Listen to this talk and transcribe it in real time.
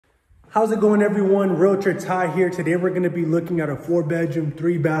How's it going, everyone? Realtor Ty here. Today we're going to be looking at a 4-bedroom,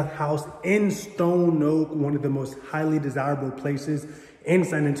 3-bath house in Stone Oak, one of the most highly desirable places in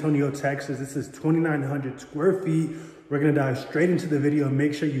San Antonio, Texas. This is 2,900 square feet. We're going to dive straight into the video.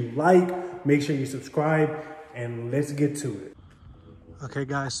 Make sure you like, make sure you subscribe, and let's get to it. Okay,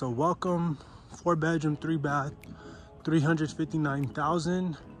 guys, so welcome. 4-bedroom, 3-bath,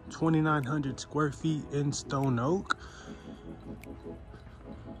 359,000, 2,900 square feet in Stone Oak.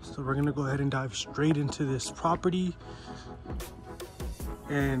 So we're gonna go ahead and dive straight into this property.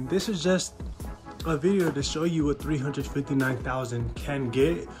 And this is just a video to show you what 359,000 can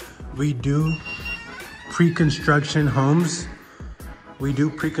get. We do pre-construction homes. We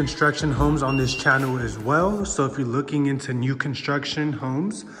do pre-construction homes on this channel as well. So if you're looking into new construction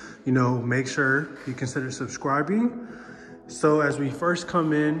homes, you know, make sure you consider subscribing. So as we first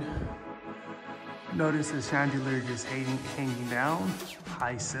come in, notice the chandelier just hanging down,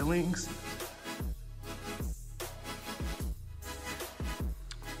 high ceilings.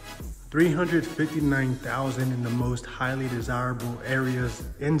 $359,000 in the most highly desirable areas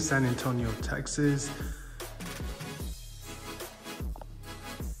in San Antonio, Texas.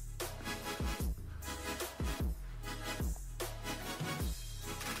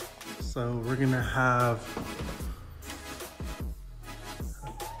 So we're gonna have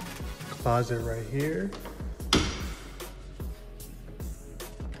a closet right here.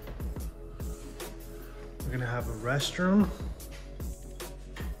 We're gonna have a restroom.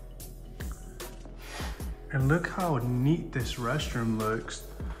 And look how neat this restroom looks.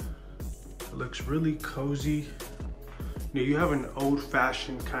 It looks really cozy. You know, you have an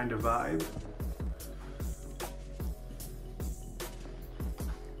old-fashioned kind of vibe.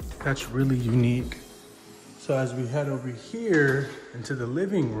 That's really unique. So as we head over here into the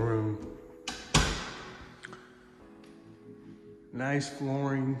living room, nice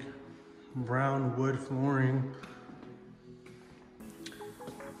flooring, brown wood flooring,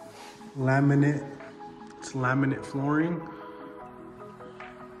 laminate. It's laminate flooring.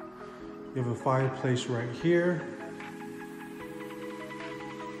 You have a fireplace right here.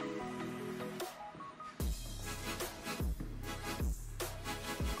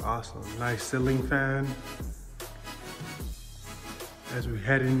 Awesome, nice ceiling fan. As we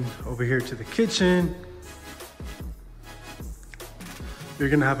head in over here to the kitchen, you're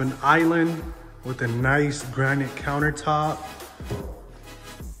gonna have an island with a nice granite countertop.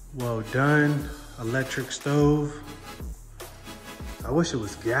 Well done. Electric stove. I wish it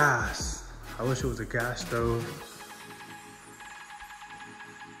was gas. I wish it was a gas stove.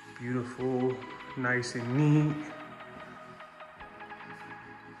 Beautiful, nice and neat.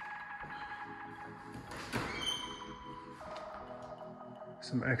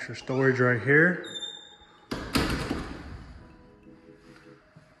 Some extra storage right here.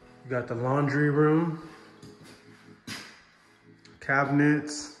 You got the laundry room,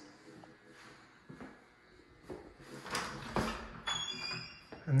 cabinets.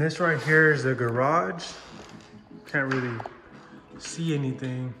 And this right here is the garage. Can't really see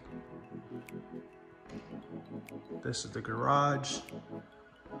anything. This is the garage.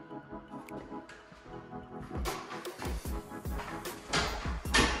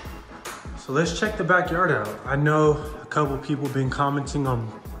 So let's check the backyard out. I know a couple people been commenting on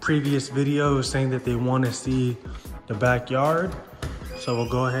previous videos saying that they want to see the backyard. So we'll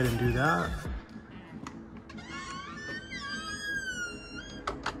go ahead and do that.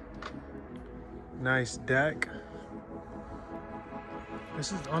 Nice deck.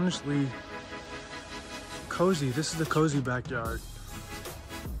 This is honestly cozy. This is a cozy backyard.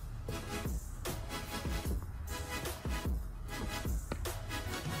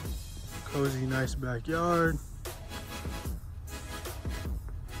 Cozy, nice backyard.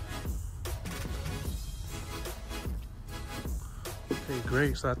 Okay,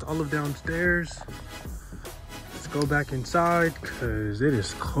 great. So that's all of downstairs. Let's go back inside because it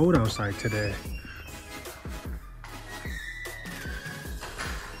is cold outside today.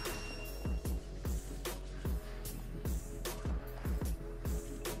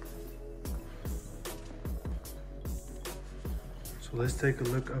 So let's take a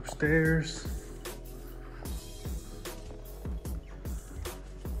look upstairs.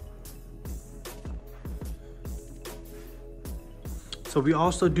 So we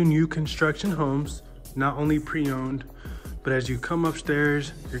also do new construction homes, not only pre-owned, but as you come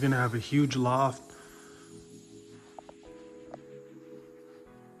upstairs, you're gonna have a huge loft.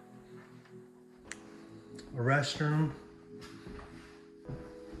 A restroom.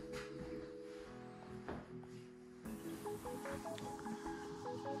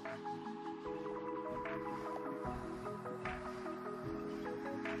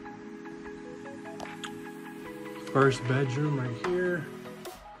 First bedroom right here.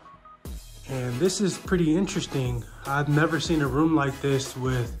 And this is pretty interesting. I've never seen a room like this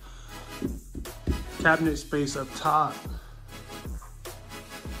with cabinet space up top.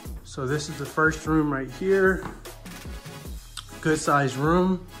 So this is the first room right here. Good sized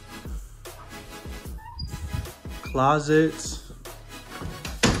room. Closets.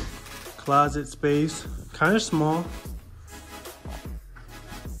 Closet space, kind of small.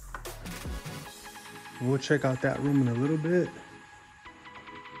 We'll check out that room in a little bit.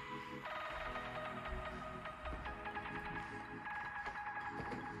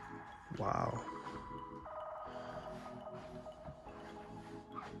 Wow.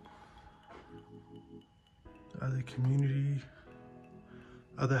 Other community,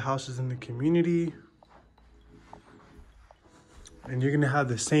 other houses in the community. And you're gonna have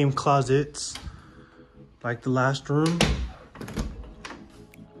the same closets like the last room.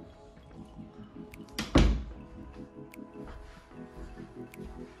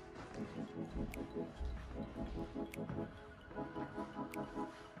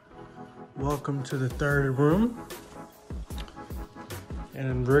 Welcome to the third room.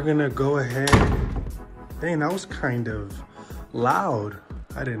 And we're gonna go ahead. Dang, that was kind of loud.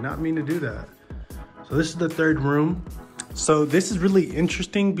 I did not mean to do that. So this is the third room. So this is really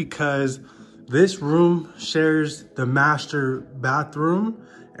interesting because this room shares the master bathroom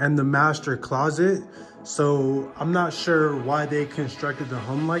and the master closet. So I'm not sure why they constructed the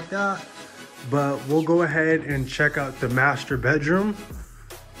home like that, but we'll go ahead and check out the master bedroom,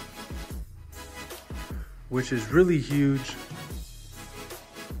 which is really huge.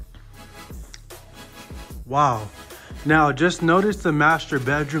 Wow. Now just notice the master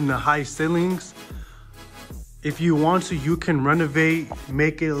bedroom, the high ceilings. If you want to, you can renovate,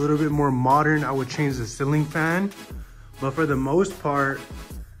 make it a little bit more modern. I would change the ceiling fan. But for the most part,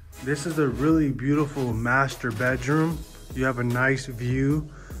 this is a really beautiful master bedroom. You have a nice view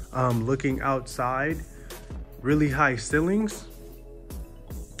looking outside, really high ceilings.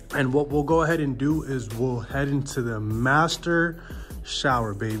 And what we'll go ahead and do is we'll head into the master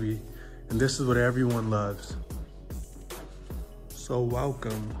shower, baby. And this is what everyone loves. So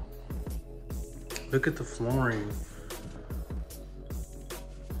welcome. Look at the flooring.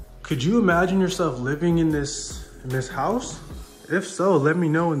 Could you imagine yourself living in this house? If so, let me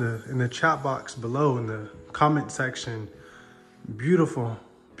know in the chat box below, in the comment section. Beautiful,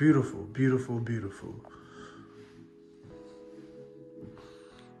 beautiful, beautiful, beautiful.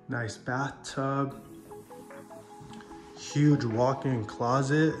 Nice bathtub. Huge walk-in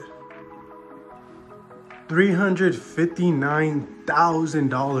closet.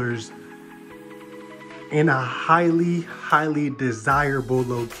 $359,000 in a highly, highly desirable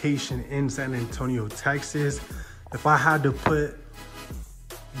location in San Antonio, Texas. If I had to put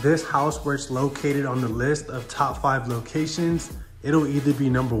this house where it's located on the list of top 5 locations, it'll either be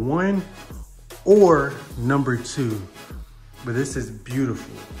number 1 or number 2. But this is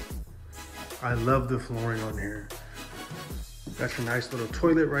beautiful. I love the flooring on here. Got your nice little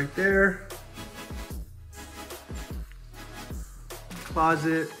toilet right there.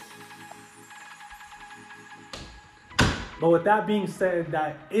 Closet. But with that being said,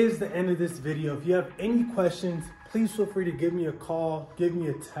 that is the end of this video. If you have any questions, please feel free to give me a call, give me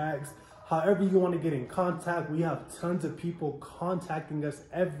a text, however you want to get in contact. We have tons of people contacting us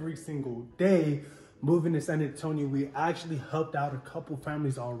every single day. Moving to San Antonio, we actually helped out a couple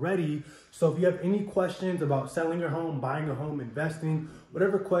families already. So if you have any questions about selling your home, buying a home, investing,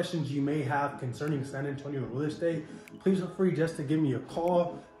 whatever questions you may have concerning San Antonio real estate, please feel free just to give me a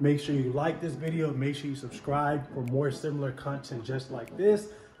call. Make sure you like this video. Make sure you subscribe for more similar content just like this.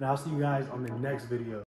 And I'll see you guys on the next video.